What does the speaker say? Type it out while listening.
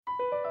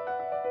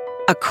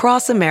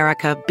Across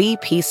America,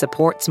 BP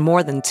supports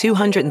more than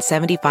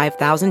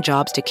 275,000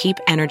 jobs to keep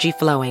energy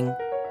flowing.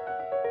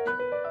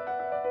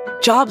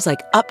 Jobs like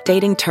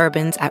updating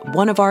turbines at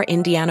one of our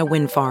Indiana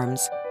wind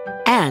farms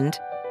and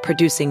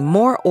producing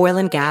more oil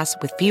and gas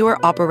with fewer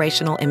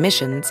operational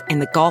emissions in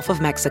the Gulf of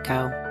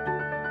Mexico.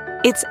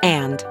 It's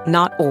and,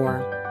 not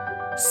or.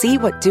 See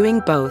what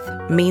doing both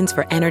means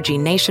for energy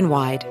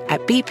nationwide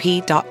at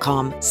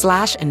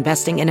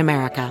bp.com/investing in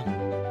America.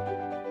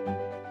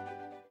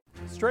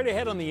 Straight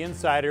ahead on The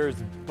Insiders,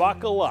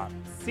 buckle up.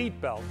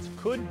 Seatbelts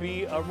could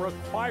be a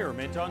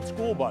requirement on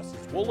school buses.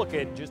 We'll look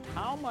at just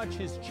how much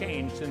has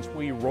changed since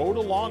we rode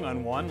along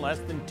on one less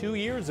than 2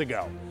 years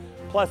ago.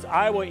 Plus,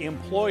 Iowa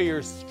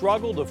employers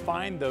struggle to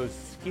find those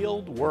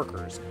skilled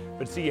workers.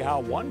 But see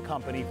how one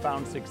company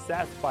found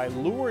success by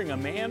luring a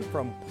man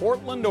from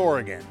Portland,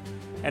 Oregon.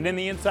 And in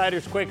the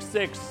Insider's Quick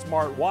Six,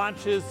 smart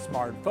watches,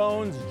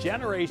 smartphones,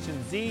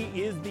 Generation Z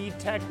is the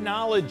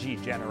technology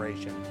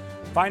generation.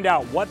 Find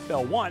out what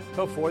they'll want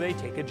before they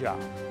take a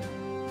job.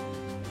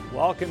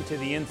 Welcome to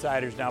the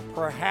Insiders. Now,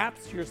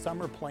 perhaps your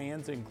summer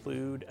plans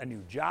include a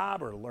new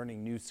job or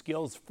learning new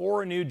skills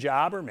for a new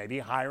job or maybe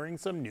hiring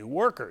some new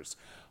workers.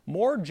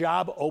 More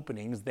job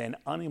openings than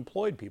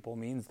unemployed people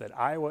means that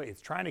Iowa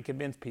is trying to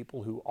convince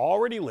people who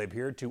already live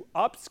here to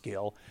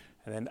upskill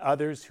and then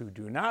others who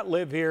do not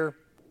live here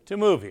to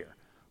move here.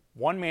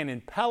 One man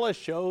in Pella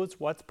shows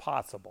what's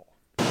possible.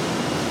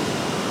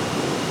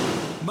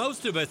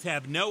 Most of us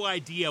have no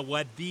idea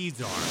what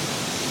these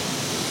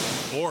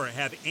are or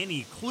have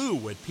any clue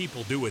what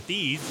people do with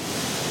these.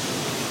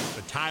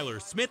 But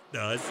Tyler Smith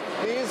does.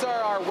 These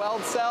are our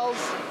weld cells.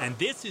 And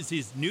this is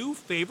his new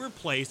favorite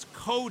place,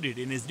 coated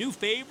in his new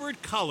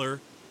favorite color,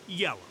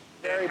 yellow.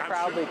 Very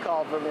proudly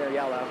called Vermeer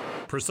yellow.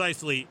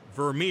 Precisely,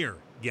 Vermeer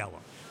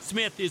yellow.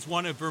 Smith is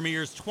one of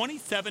Vermeer's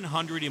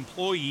 2,700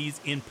 employees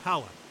in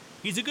Pella.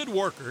 He's a good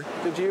worker.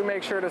 Did you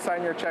make sure to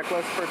sign your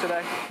checklist for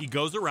today? He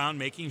goes around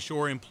making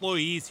sure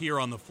employees here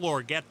on the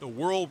floor get the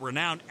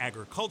world-renowned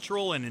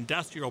agricultural and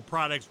industrial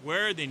products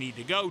where they need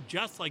to go,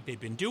 just like they've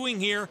been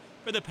doing here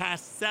for the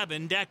past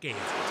 7 decades.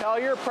 Tell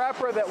your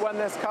prepper that when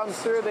this comes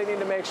through, they need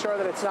to make sure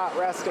that it's not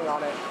resting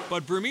on it.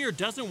 But Vermeer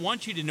doesn't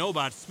want you to know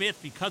about Smith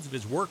because of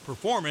his work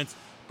performance,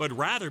 but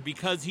rather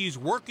because he's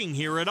working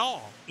here at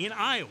all, in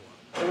Iowa.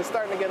 It was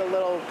starting to get a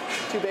little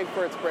too big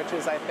for its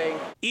britches, I think.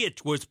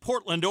 It was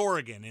Portland,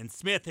 Oregon, and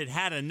Smith had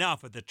had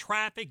enough of the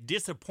traffic,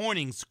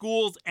 disappointing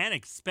schools, and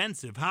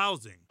expensive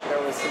housing.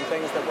 There was some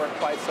things that weren't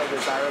quite so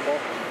desirable.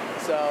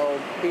 So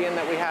being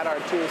that we had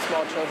our 2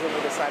 small children, we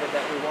decided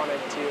that we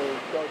wanted to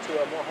go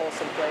to a more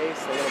wholesome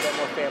place, a little bit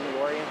more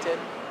family-oriented.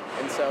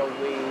 And so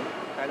we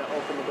kind of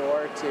opened the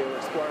door to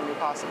exploring new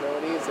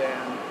possibilities.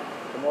 And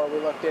the more we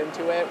looked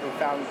into it, we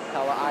found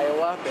Pella,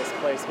 Iowa, this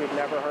place we'd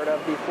never heard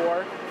of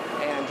before,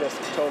 and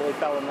just totally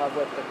fell in love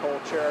with the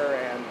culture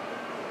and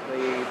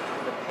the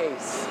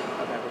pace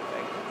of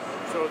everything.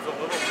 So as a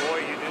little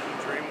boy, you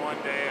didn't dream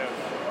one day of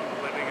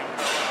living in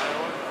Pella,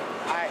 Iowa?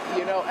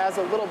 As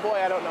a little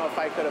boy, I don't know if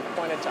I could have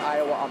pointed to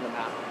Iowa on the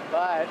map,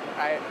 but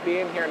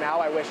being here now,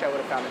 I wish I would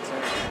have found it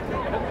sooner.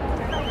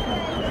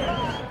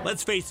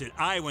 Let's face it,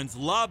 Iowans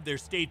love their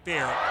state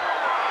fair.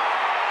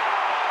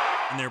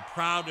 And they're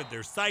proud of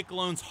their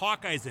Cyclones,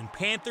 Hawkeyes, and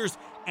Panthers,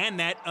 and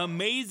that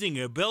amazing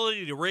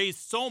ability to raise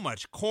so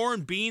much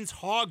corn, beans,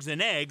 hogs, and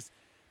eggs.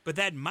 But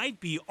that might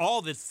be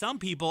all that some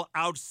people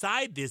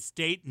outside this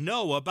state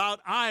know about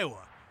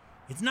Iowa.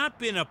 It's not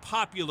been a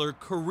popular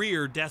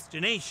career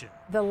destination.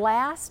 The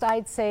last,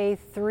 I'd say,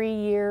 3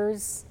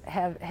 years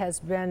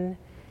has been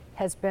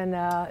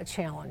a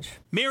challenge.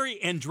 Mary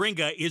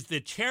Andringa is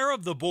the chair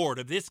of the board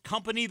of this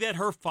company that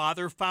her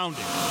father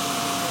founded.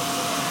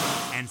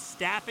 And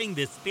staffing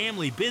this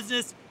family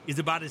business is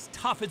about as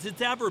tough as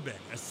it's ever been,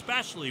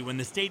 especially when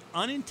the state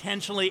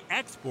unintentionally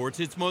exports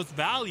its most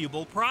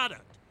valuable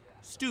product,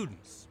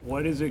 students.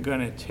 What is it going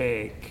to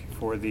take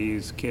for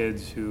these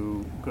kids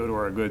who go to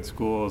our good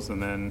schools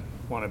and then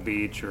want a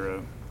beach or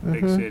a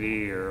big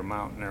city or a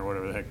mountain or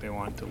whatever the heck they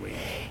want to leave?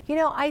 You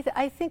know,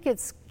 I think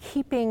it's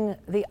keeping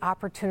the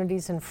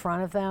opportunities in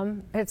front of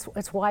them.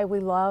 It's why we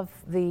love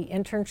the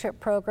internship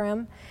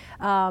program,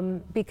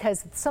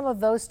 because some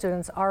of those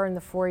students are in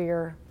the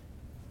 4-year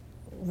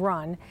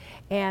run,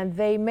 and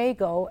they may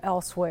go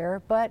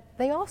elsewhere, but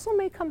they also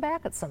may come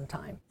back at some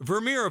time.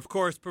 Vermeer, of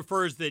course,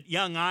 prefers that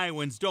young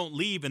Iowans don't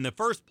leave in the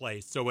first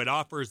place, so it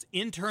offers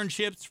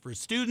internships for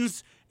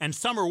students and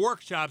summer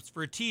workshops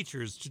for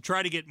teachers to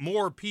try to get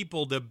more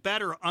people to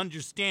better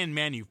understand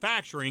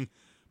manufacturing.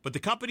 But the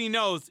company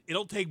knows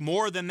it'll take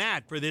more than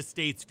that for this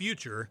state's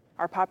future.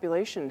 Our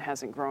population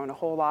hasn't grown a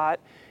whole lot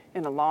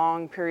in a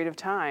long period of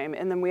time,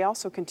 and then we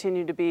also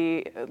continue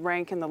to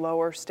rank in the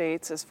lower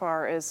states as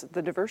far as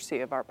the diversity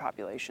of our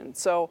population.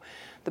 So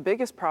The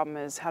biggest problem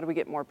is how do we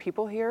get more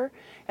people here,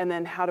 and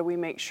then how do we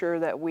make sure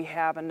that we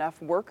have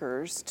enough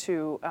workers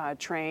to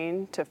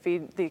train to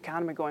feed the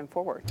economy going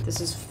forward.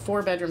 This is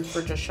 4 bedrooms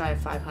for just shy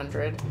of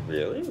 500.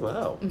 Really?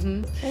 Wow.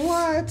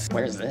 What?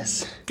 Where's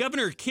this?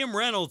 Governor Kim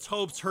Reynolds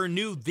hopes her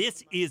new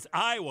This Is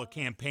Iowa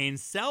campaign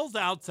sells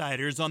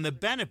outsiders on the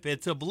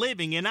benefits of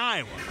living in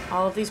Iowa.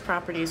 All of these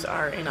properties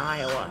are in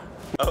Iowa.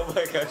 Oh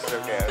my gosh,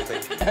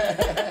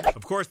 okay.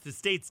 Of course, the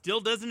state still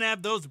doesn't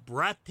have those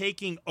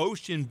breathtaking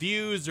ocean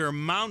views or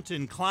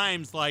mountain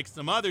climbs like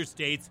some other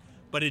states,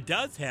 but it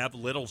does have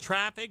little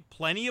traffic,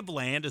 plenty of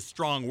land, a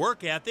strong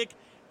work ethic,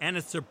 and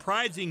a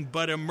surprising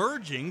but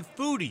emerging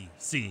foodie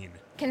scene.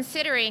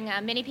 Considering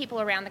many people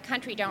around the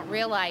country don't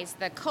realize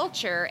the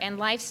culture and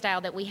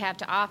lifestyle that we have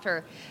to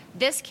offer,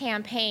 this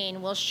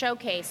campaign will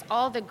showcase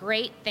all the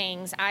great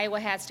things Iowa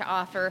has to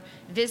offer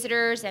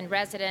visitors and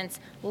residents,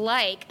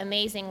 like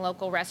amazing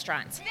local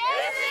restaurants. This is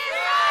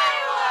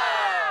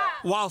Iowa!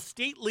 While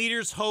state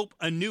leaders hope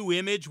a new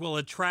image will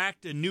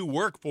attract a new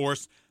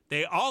workforce,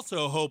 they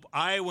also hope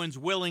Iowans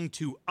willing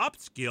to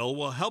upskill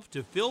will help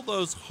to fill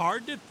those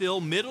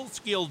hard-to-fill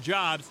middle-skill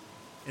jobs,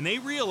 and they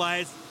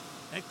realize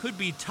that could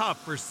be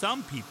tough for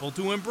some people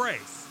to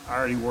embrace. I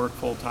already work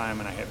full-time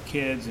and I have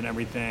kids and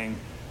everything.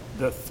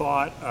 The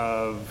thought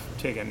of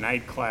taking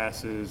night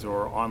classes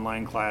or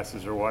online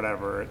classes or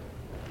whatever,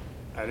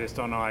 I just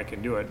don't know I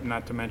can do it,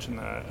 not to mention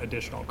the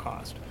additional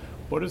cost.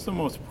 What is the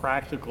most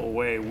practical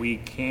way we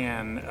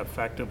can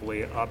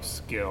effectively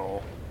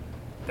upskill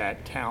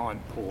that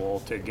talent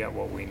pool to get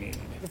what we need?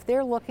 If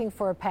they're looking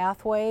for a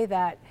pathway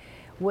that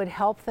would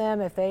help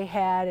them if they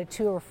had a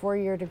 2 or 4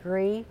 year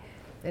degree,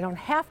 they don't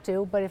have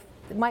to, but if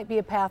it might be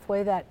a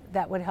pathway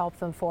that would help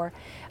them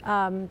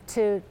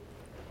to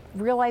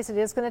realize it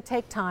is going to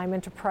take time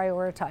and to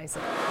prioritize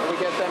it. We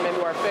get them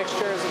into our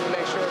fixtures and we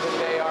make sure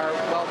that they are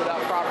welded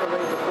up properly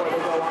before they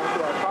go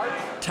onto our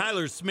carts.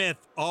 Tyler Smith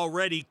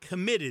already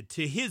committed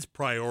to his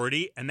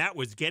priority, and that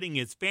was getting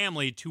his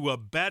family to a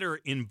better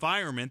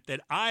environment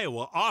that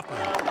Iowa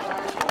offered.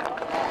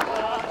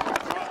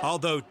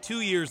 Although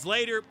 2 years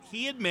later,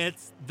 he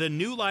admits the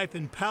new life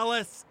in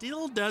Pella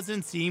still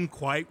doesn't seem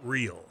quite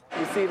real.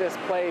 You see this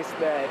place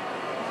that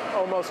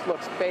almost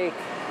looks fake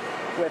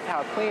with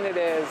how clean it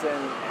is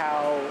and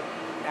how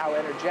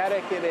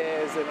energetic it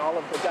is and all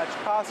of the Dutch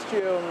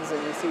costumes,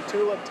 and you see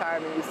tulip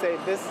time and you say,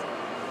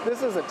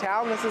 this is a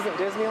town, this isn't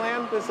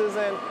Disneyland, this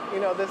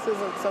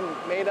isn't some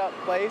made up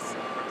place.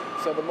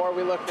 So the more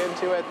we looked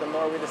into it, the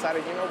more we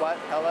decided, you know what,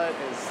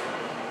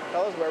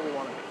 Pella's where we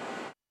want to be.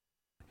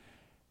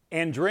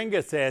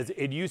 Andringa says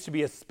it used to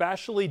be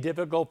especially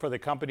difficult for the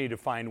company to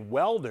find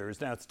welders.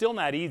 Now, it's still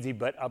not easy,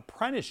 but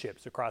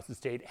apprenticeships across the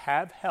state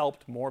have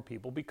helped more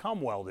people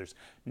become welders.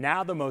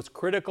 Now the most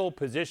critical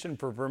position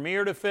for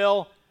Vermeer to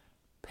fill,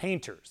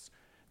 painters.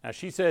 Now,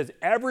 she says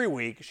every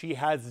week she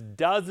has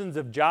dozens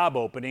of job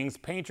openings,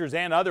 painters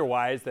and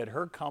otherwise, that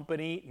her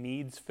company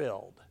needs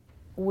filled.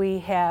 We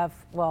have,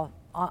 on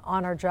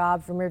our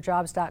job,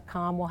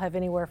 VermeerJobs.com, we'll have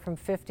anywhere from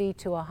 50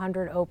 to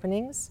 100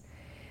 openings.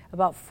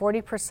 About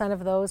 40%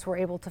 of those we're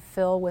able to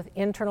fill with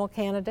internal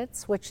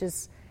candidates, which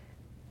has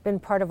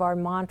been part of our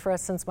mantra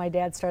since my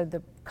dad started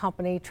the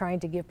company, trying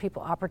to give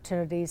people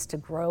opportunities to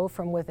grow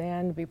from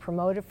within, to be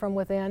promoted from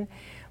within.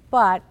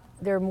 But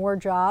there are more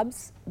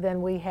jobs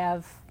than we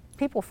have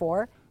people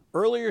for.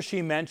 Earlier,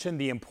 she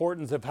mentioned the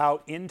importance of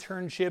how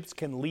internships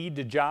can lead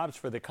to jobs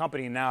for the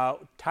company. Now,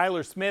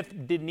 Tyler Smith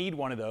didn't need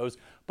one of those,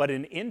 but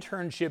an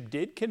internship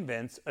did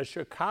convince a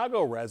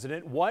Chicago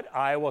resident what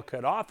Iowa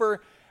could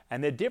offer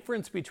and the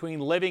difference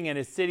between living in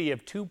a city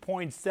of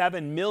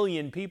 2.7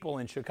 million people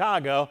in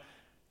Chicago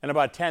and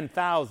about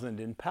 10,000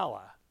 in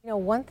Pella.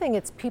 One thing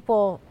it's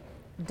people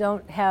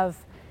don't have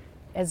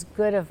as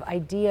good of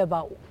idea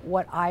about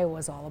what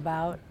Iowa's all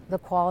about, the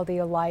quality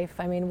of life.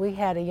 I mean, we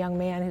had a young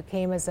man who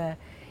came as an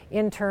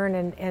intern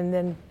and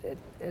then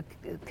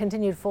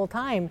continued full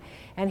time,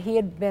 and he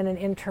had been an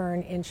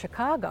intern in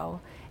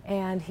Chicago,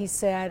 and he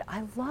said,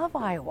 I love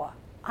Iowa.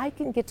 I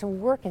can get to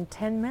work in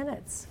 10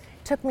 minutes.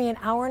 Took me an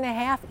hour and a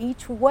half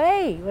each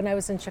way when I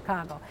was in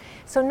Chicago.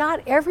 So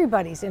not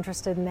everybody's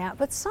interested in that,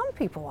 but some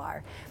people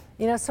are.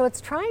 So it's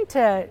trying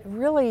to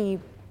really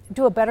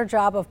do a better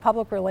job of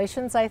public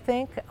relations, I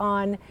think,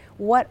 on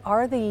what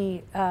are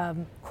the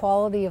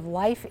quality of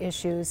life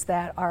issues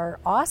that are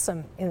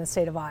awesome in the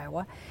state of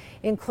Iowa,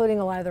 including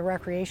a lot of the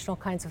recreational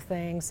kinds of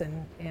things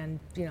and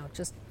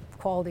just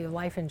quality of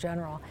life in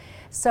general.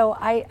 So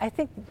I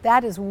think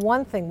that is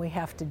one thing we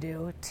have to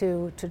do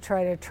to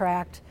try to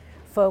attract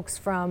folks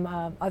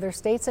from other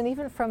states and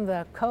even from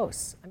the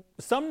coasts.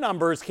 Some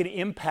numbers can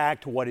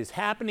impact what is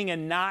happening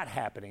and not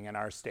happening in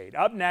our state.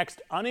 Up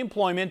next,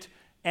 unemployment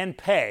and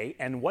pay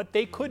and what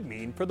they could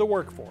mean for the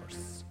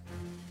workforce.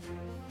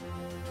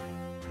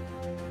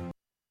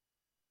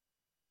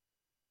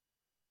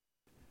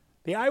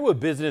 The Iowa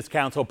Business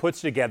Council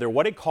puts together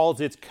what it calls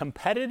its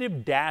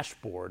competitive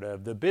dashboard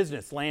of the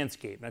business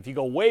landscape. Now, if you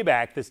go way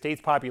back, the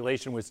state's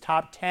population was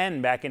top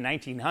 10 back in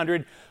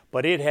 1900,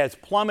 but it has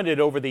plummeted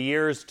over the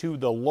years to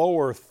the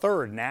lower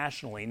third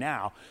nationally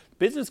now.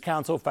 Business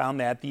Council found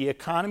that the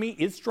economy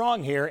is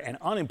strong here and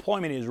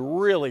unemployment is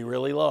really,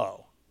 really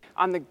low.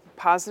 On the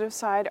positive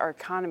side, our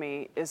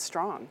economy is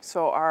strong.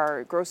 So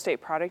our gross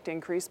state product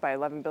increased by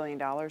 $11 billion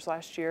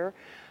last year.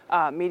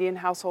 Median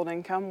household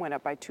income went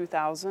up by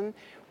 $2,000.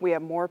 We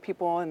have more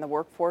people in the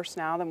workforce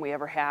now than we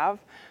ever have.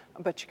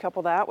 But you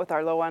couple that with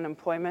our low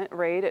unemployment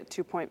rate at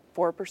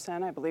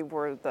 2.4%. I believe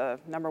we're the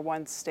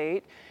 #1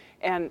 state.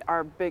 And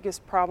our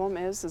biggest problem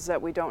is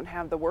that we don't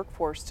have the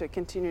workforce to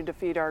continue to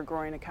feed our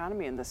growing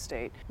economy in the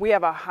state. We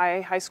have a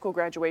high school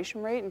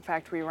graduation rate. In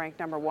fact, we rank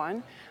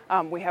 #1.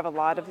 We have a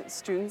lot of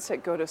students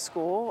that go to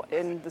school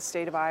in the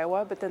state of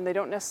Iowa, but then they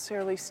don't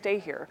necessarily stay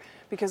here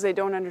because they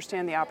don't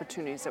understand the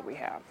opportunities that we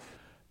have.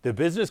 The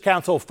Business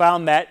Council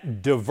found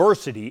that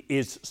diversity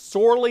is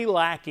sorely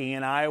lacking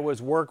in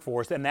Iowa's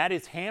workforce, and that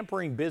is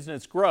hampering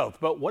business growth.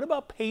 But what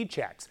about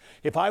paychecks?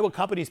 If Iowa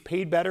companies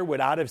paid better, would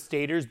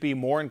out-of-staters be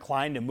more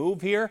inclined to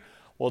move here?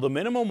 Well, the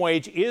minimum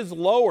wage is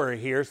lower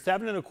here.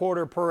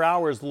 $7.25 per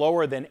hour is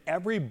lower than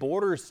every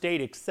border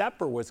state except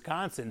for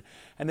Wisconsin.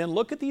 And then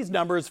look at these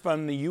numbers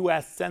from the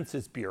U.S.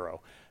 Census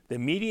Bureau. The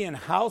median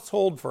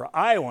household for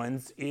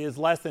Iowans is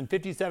less than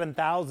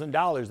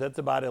 $57,000. That's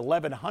about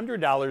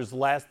 $1,100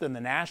 less than the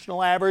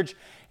national average,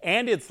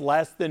 and it's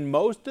less than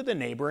most of the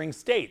neighboring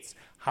states.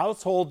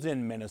 Households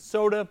in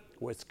Minnesota,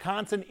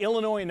 Wisconsin,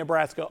 Illinois, and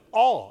Nebraska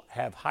all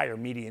have higher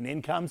median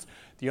incomes.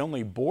 The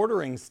only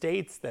bordering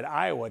states that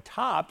Iowa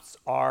tops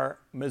are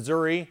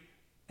Missouri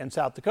and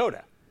South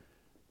Dakota.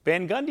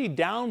 Van Gundy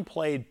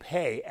downplayed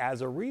pay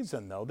as a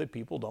reason, though, that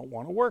people don't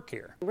want to work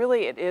here.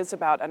 Really, it is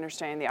about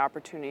understanding the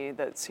opportunity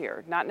that's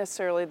here. Not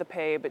necessarily the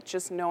pay, but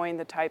just knowing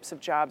the types of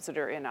jobs that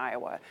are in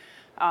Iowa.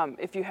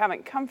 If you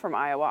haven't come from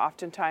Iowa,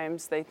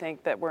 oftentimes they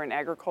think that we're an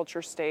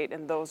agriculture state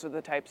and those are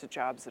the types of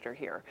jobs that are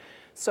here.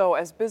 So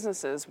as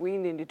businesses, we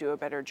need to do a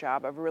better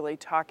job of really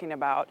talking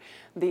about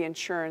the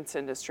insurance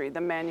industry,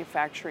 the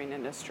manufacturing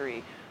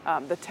industry,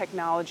 the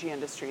technology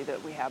industry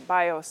that we have,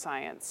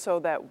 bioscience, so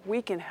that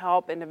we can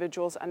help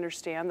individuals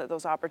understand that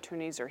those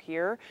opportunities are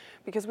here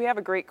because we have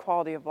a great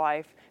quality of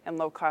life and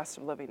low cost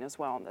of living as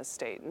well in this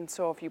state. And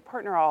so if you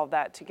partner all of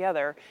that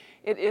together,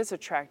 it is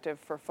attractive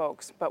for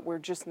folks, but we're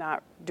just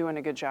not doing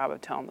a good job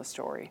of telling the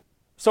story.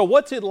 So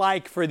what's it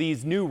like for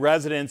these new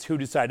residents who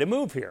decide to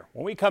move here?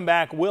 When we come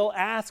back, we'll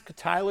ask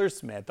Tyler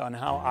Smith on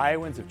how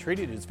Iowans have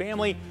treated his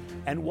family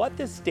and what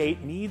the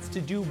state needs to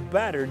do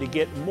better to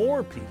get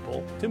more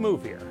people to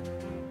move here.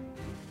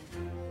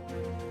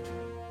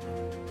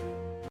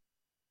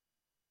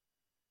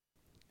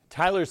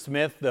 Tyler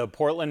Smith, the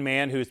Portland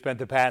man who spent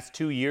the past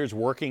 2 years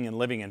working and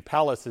living in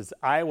Pella, says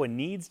Iowa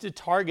needs to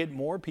target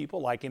more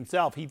people like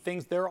himself. He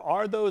thinks there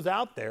are those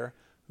out there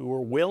who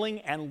are willing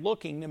and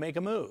looking to make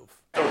a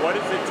move. So what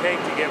does it take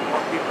to get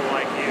more people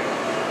like you?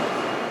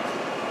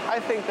 I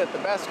think that the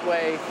best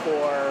way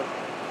for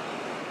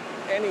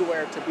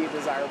anywhere to be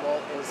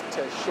desirable is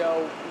to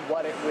show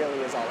what it really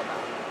is all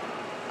about.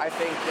 I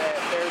think that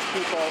there's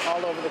people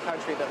all over the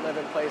country that live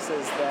in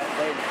places that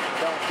they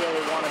don't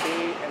really want to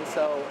be, and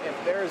so if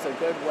there's a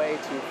good way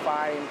to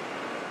find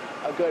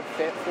a good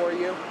fit for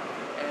you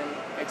and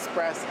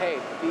express, hey,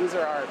 these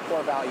are our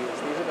core values,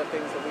 these are the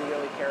things that we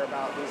really care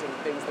about, these are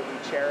the things that we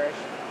cherish,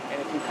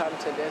 and if you come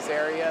to this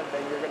area,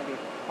 then you're going to be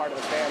part of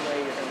the family,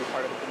 you're going to be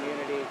part of the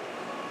community,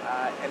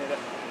 and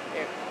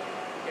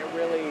it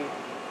really,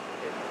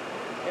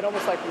 it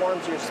almost like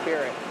warms your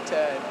spirit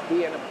to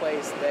be in a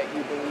place that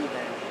you believe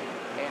in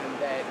and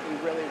that you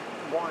really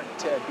want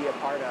to be a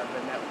part of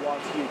and that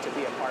wants you to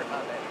be a part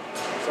of it.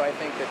 So I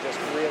think that just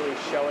really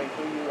showing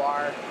who you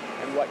are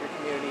and what your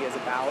community is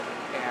about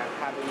and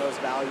having those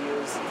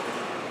values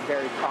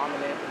very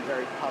prominent and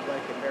very public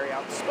and very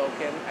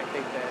outspoken, I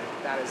think that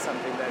that is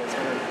something that is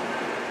going to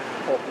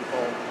pull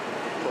people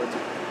towards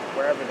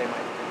wherever they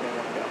want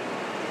to go.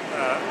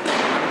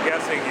 I'm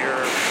guessing your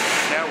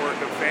network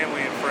of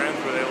family and friends,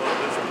 were they a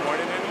little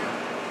disappointed in you?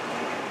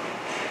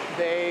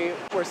 They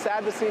were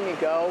sad to see me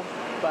go,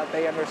 but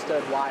they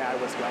understood why I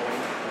was going.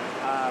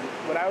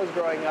 When I was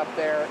growing up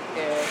there,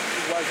 it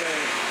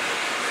wasn't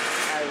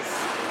as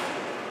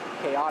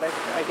chaotic,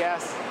 I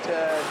guess, to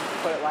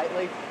put it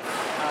lightly.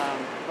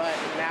 But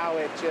now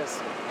it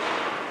just,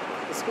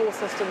 the school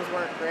systems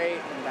weren't great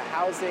and the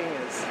housing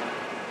is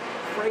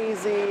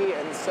crazy.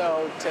 And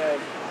so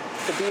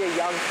to be a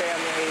young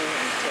family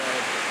and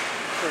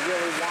to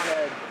really want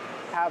to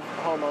have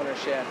home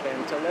ownership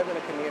and to live in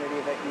a community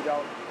that you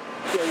don't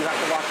feel you have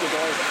to lock your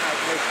doors at night,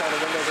 make sure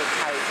the windows are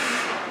tight, and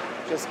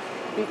just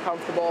be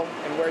comfortable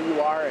in where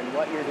you are and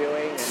what you're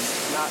doing and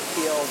not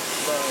feel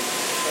the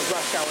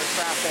rush hour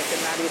traffic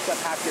and that eats up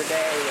half your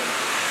day and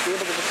be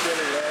able to just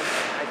really live.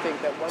 I think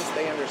that once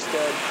they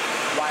understood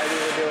why we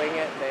were doing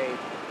it, they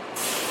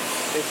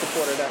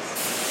supported us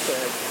to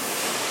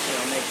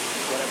make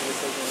whatever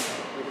decision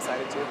we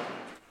decided to.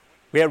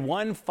 We had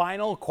one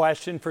final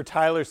question for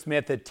Tyler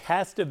Smith, a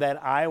test of that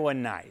Iowa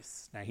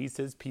nice. Now, he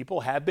says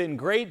people have been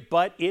great,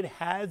 but it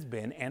has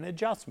been an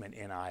adjustment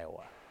in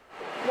Iowa.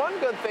 One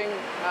good thing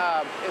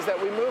is that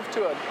we moved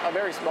to a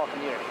very small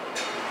community.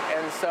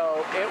 And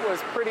so it was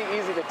pretty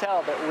easy to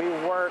tell that we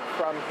weren't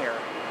from here.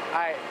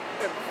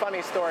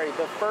 Funny story,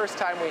 the first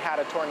time we had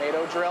a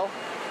tornado drill,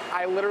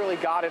 I literally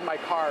got in my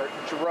car,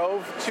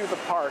 drove to the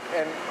park,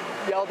 and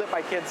yelled at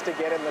my kids to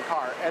get in the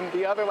car. And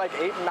the other 8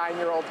 and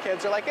 9-year-old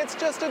kids are like, it's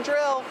just a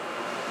drill,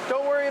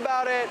 don't worry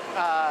about it.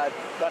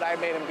 But I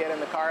made them get in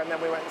the car, and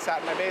then we went and sat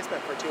in my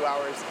basement for 2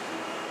 hours.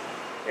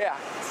 Yeah,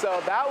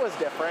 so that was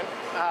different.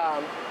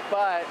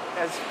 But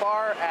as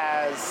far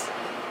as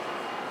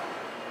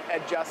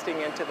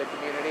adjusting into the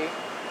community,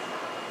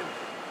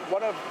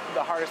 one of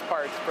the hardest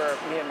parts for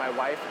me and my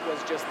wife was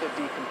just the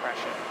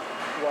decompression,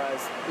 was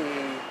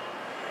the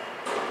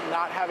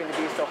not having to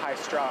be so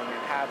high-strung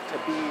and have to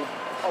be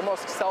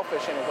almost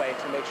selfish in a way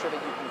to make sure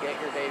that you can get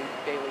your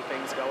daily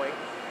things going.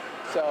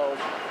 So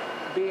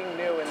being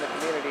new in the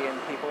community and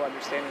people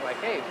understanding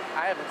hey,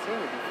 I haven't seen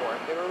you before.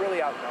 They were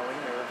really outgoing,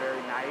 they were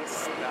very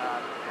nice.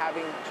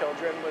 Having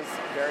children was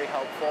very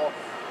helpful.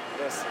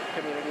 This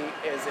community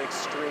is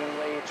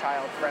extremely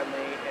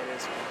child-friendly, it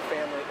is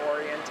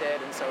family-oriented,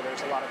 and so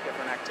there's a lot of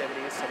different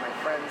activities. So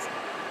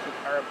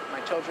my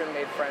children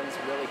made friends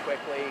really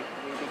quickly.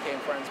 We became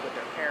friends with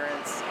their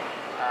parents.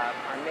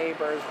 Our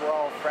neighbors were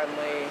all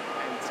friendly,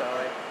 and so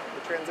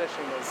the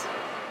transition was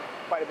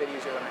quite a bit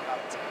easier than I thought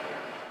it was going to be.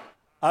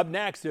 Up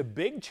next, a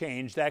big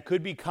change that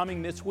could be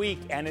coming this week,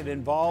 and it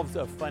involves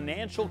a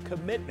financial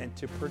commitment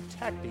to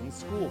protecting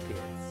school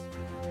kids.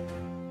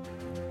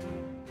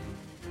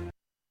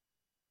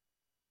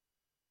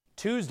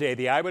 Tuesday,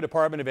 the Iowa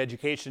Department of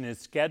Education is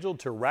scheduled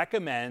to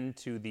recommend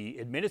to the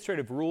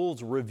Administrative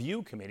Rules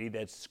Review Committee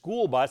that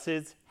school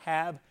buses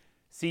have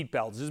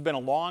seatbelts. This has been a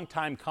long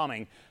time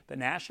coming. The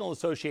National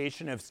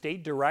Association of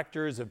State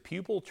Directors of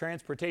Pupil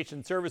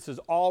Transportation Services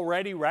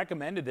already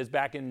recommended this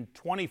back in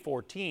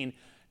 2014.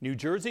 New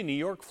Jersey, New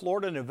York,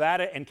 Florida,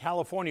 Nevada, and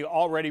California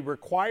already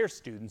require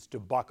students to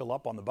buckle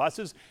up on the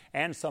buses,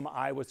 and some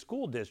Iowa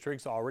school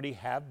districts already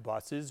have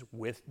buses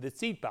with the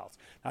seatbelts.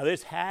 Now,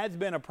 this has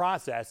been a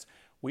process.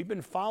 We've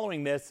been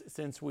following this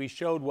since we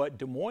showed what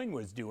Des Moines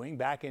was doing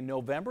back in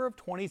November of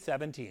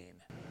 2017.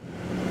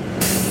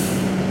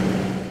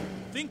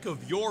 Think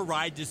of your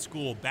ride to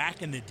school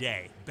back in the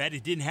day. Bet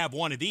it didn't have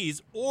one of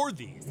these or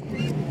these.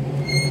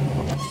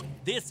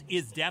 This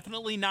is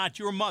definitely not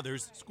your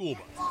mother's school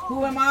bus.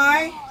 Who am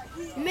I?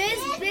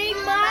 Miss Big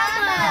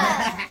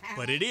Mama!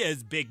 But it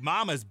is Big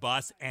Mama's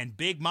bus, and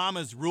Big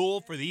Mama's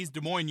rule for these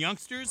Des Moines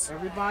youngsters?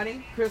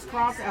 Everybody,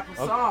 crisscross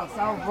applesauce.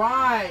 All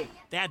right.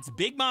 That's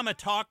Big Mama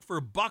talk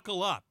for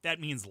buckle up. That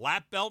means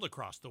lap belt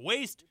across the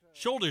waist,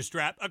 shoulder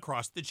strap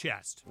across the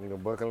chest. You know,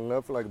 buckling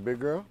up like a big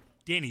girl?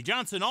 Danny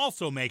Johnson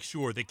also makes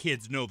sure the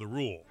kids know the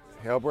rule.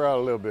 Help her out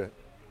a little bit.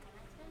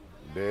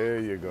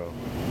 There you go.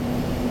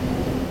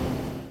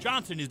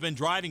 Johnson has been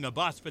driving a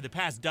bus for the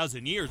past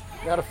dozen years.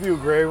 Got a few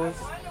gray ones.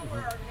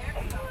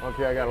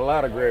 Okay, I got a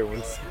lot of gray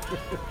ones.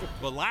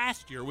 But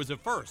last year was a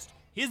first.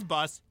 His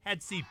bus had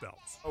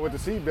seatbelts. With the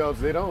seatbelts,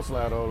 they don't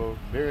slide all over.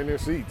 They're in their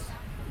seats.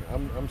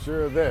 I'm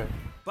sure of that.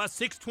 Bus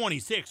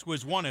 626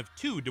 was one of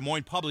 2 Des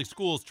Moines public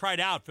schools tried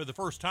out for the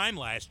first time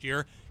last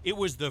year. It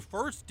was the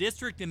first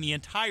district in the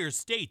entire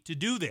state to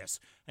do this.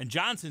 And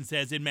Johnson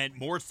says it meant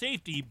more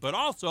safety, but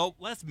also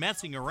less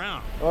messing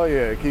around. Oh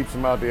yeah, it keeps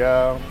them out the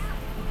aisle.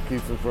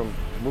 Keeps them from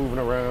moving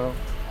around.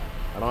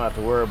 I don't have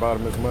to worry about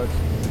them as much.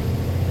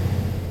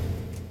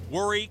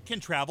 Worry can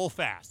travel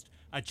fast.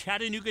 A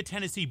Chattanooga,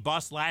 Tennessee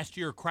bus last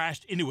year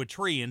crashed into a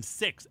tree and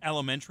 6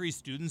 elementary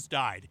students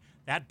died.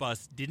 That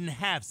bus didn't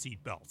have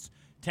seatbelts.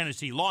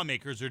 Tennessee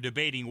lawmakers are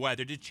debating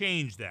whether to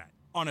change that.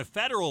 On a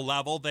federal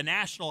level, the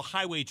National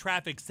Highway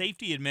Traffic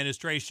Safety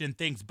Administration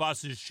thinks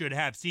buses should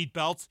have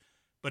seatbelts,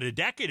 but a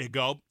decade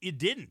ago, it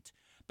didn't.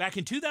 Back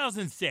in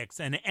 2006,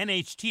 an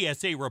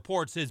NHTSA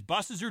report says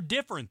buses are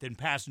different than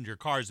passenger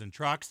cars and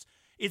trucks.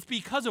 It's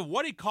because of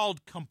what it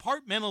called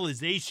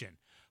compartmentalization.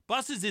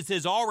 Buses, it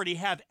says, already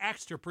have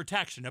extra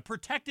protection, a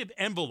protective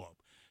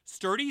envelope.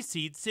 Sturdy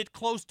seats sit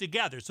close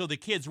together so the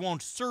kids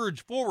won't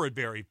surge forward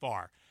very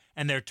far.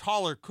 And their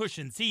taller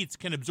cushioned seats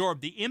can absorb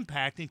the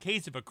impact in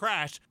case of a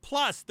crash.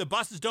 Plus, the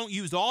buses don't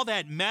use all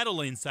that metal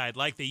inside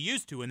like they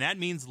used to, and that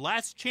means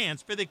less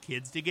chance for the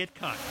kids to get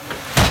cut.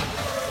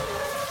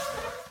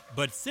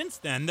 But since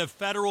then, the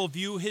federal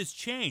view has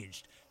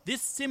changed.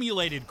 This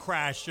simulated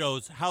crash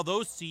shows how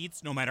those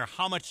seats, no matter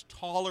how much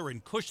taller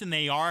and cushioned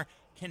they are,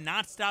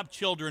 cannot stop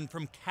children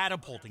from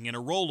catapulting in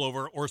a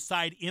rollover or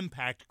side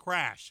impact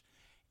crash.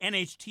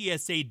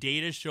 NHTSA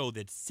data show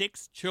that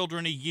 6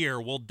 children a year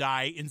will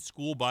die in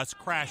school bus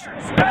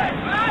crashes.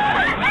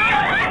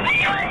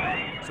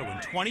 So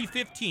in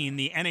 2015,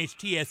 the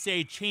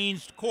NHTSA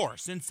changed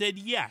course and said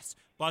yes,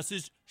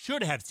 buses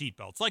should have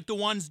seatbelts like the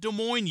ones Des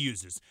Moines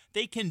uses.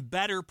 They can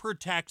better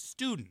protect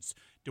students.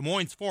 Des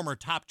Moines' former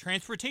top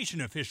transportation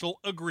official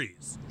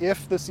agrees.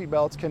 If the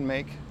seatbelts can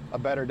make a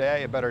better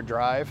day, a better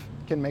drive,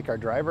 can make our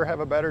driver have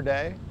a better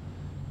day,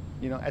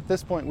 at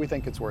this point we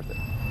think it's worth it.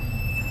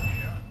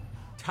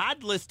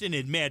 Todd Liston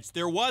admits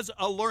there was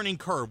a learning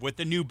curve with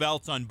the new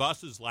belts on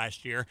buses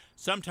last year.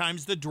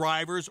 Sometimes the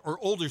drivers or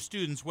older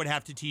students would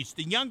have to teach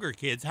the younger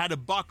kids how to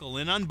buckle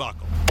and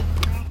unbuckle.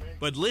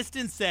 But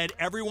Liston said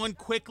everyone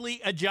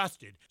quickly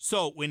adjusted.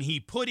 So when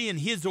he put in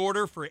his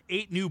order for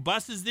 8 new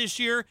buses this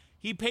year,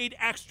 he paid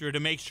extra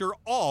to make sure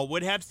all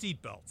would have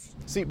seatbelts.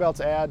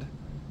 Seatbelts add,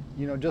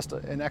 just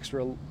an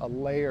extra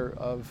layer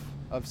of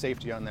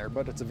safety on there,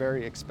 but it's a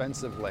very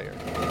expensive layer.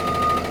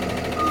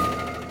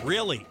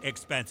 Really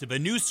expensive. A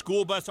new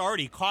school bus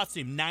already costs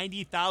him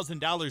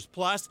 $90,000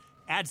 plus.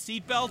 Add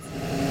seatbelts,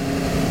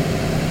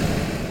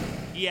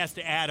 he has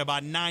to add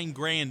about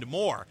 $9,000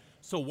 more.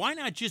 So why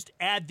not just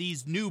add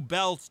these new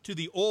belts to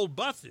the old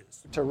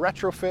buses? To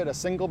retrofit a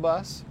single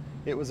bus,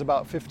 it was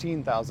about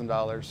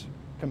 $15,000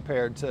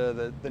 compared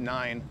to the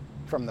 9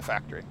 from the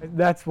factory.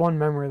 That's one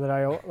memory that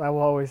I will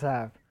always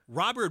have.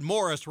 Robert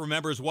Morris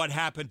remembers what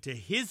happened to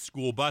his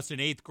school bus in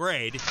 8th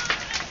grade.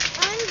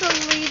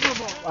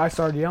 Unbelievable. I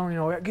started yelling,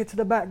 get to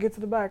the back, get to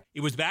the back.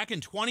 It was back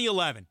in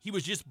 2011. He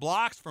was just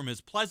blocks from his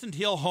Pleasant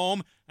Hill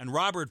home, and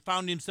Robert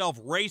found himself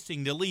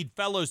racing to lead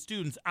fellow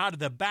students out of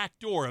the back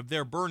door of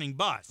their burning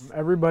bus.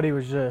 Everybody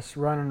was just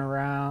running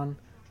around,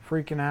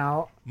 freaking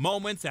out.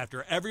 Moments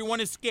after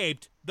everyone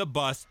escaped, the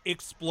bus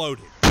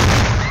exploded.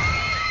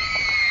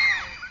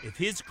 If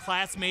his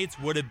classmates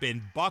would have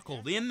been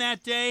buckled in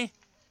that day,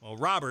 well,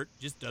 Robert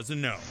just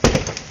doesn't know.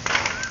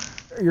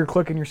 You're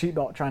clicking your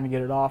seatbelt trying to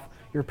get it off.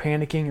 You're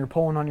panicking. You're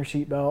pulling on your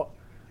seatbelt.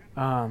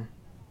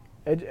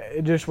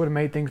 It just would have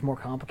made things more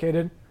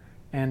complicated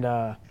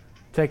and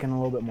taken a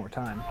little bit more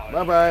time.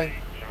 Bye-bye.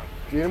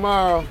 See you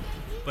tomorrow.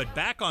 But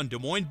back on Des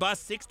Moines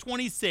Bus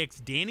 626,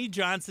 Danny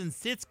Johnson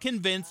sits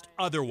convinced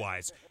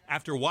otherwise.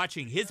 After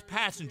watching his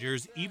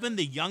passengers, even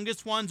the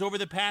youngest ones over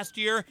the past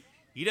year,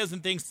 he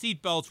doesn't think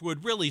seatbelts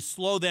would really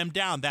slow them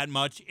down that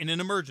much in an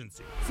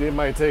emergency. See, it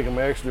might take them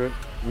an extra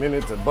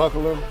minute to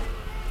buckle them,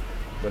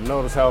 but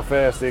notice how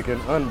fast they can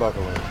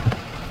unbuckle them.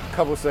 A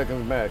couple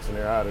seconds max and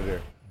they're out of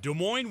there. Des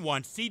Moines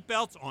wants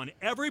seatbelts on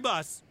every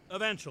bus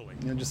eventually.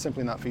 Just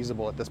simply not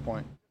feasible at this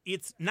point.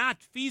 It's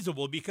not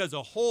feasible because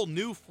a whole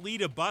new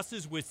fleet of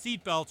buses with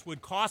seatbelts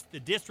would cost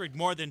the district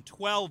more than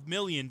 $12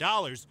 million.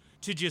 To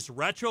just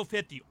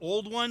retrofit the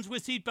old ones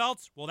with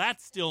seatbelts, well,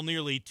 that's still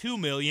nearly $2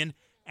 million.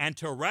 And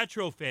to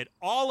retrofit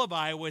all of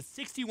Iowa's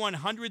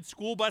 6,100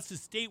 school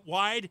buses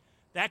statewide,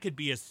 that could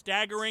be a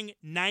staggering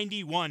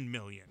 $91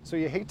 million. So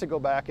you hate to go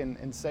back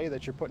and say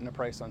that you're putting a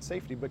price on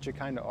safety, but you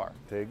kind of are.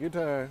 Take your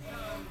time.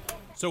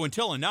 So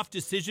until enough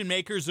decision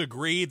makers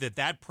agree that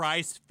that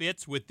price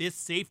fits with this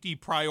safety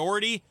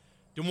priority,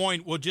 Des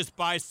Moines will just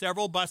buy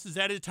several buses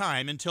at a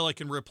time until it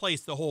can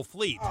replace the whole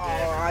fleet. Oh,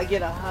 I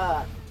get a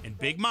hug. And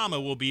Big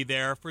Mama will be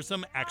there for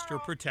some extra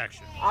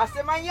protection.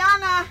 Hasta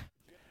mañana.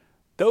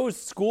 Those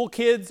school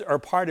kids are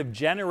part of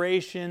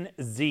Generation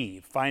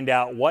Z. Find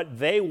out what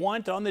they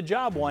want on the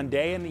job one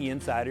day in the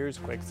Insider's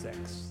Quick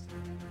Six.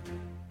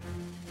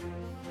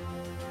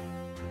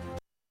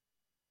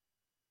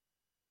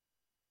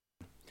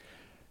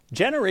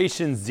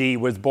 Generation Z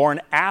was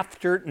born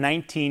after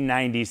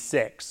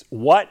 1996.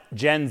 What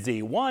Gen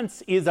Z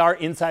wants is our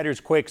Insider's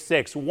Quick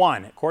Six.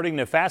 1, according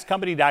to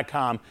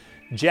fastcompany.com,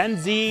 Gen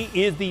Z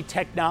is the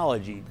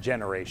technology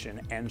generation,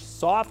 and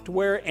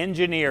software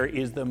engineer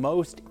is the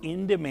most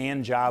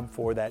in-demand job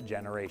for that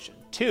generation.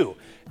 2,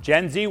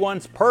 Gen Z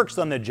wants perks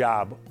on the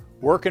job,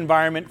 work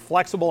environment,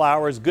 flexible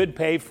hours, good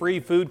pay, free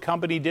food,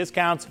 company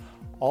discounts.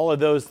 All of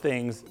those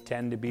things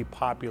tend to be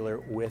popular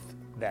with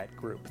that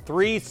group.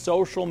 3,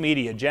 social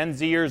media. Gen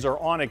Zers are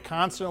on it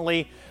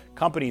constantly.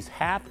 Companies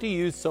have to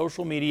use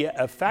social media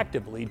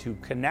effectively to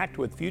connect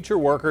with future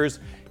workers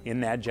in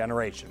that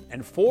generation.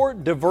 And 4,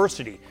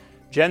 diversity.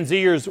 Gen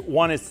Zers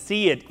want to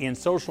see it in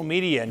social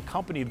media and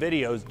company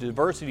videos.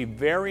 Diversity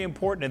very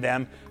important to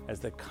them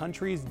as the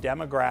country's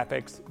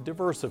demographics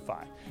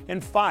diversify.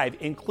 And 5,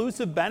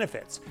 inclusive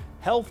benefits.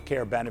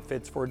 Healthcare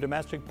benefits for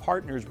domestic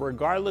partners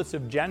regardless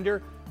of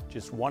gender.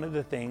 Just one of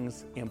the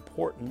things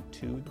important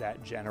to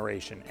that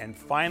generation. And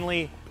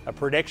finally, a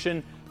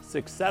prediction: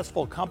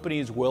 successful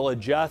companies will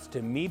adjust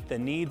to meet the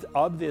needs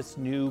of this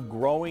new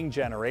growing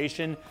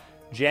generation.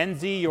 Gen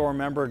Z, you'll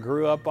remember,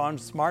 grew up on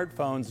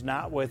smartphones,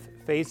 not with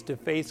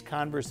face-to-face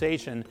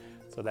conversation,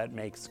 so that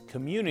makes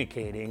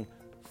communicating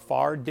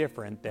far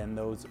different than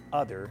those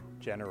other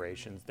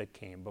generations that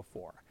came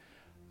before.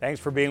 Thanks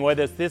for being with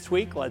us this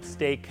week. Let's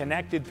stay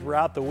connected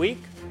throughout the week.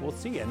 We'll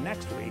see you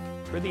next week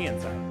for The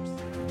Insiders.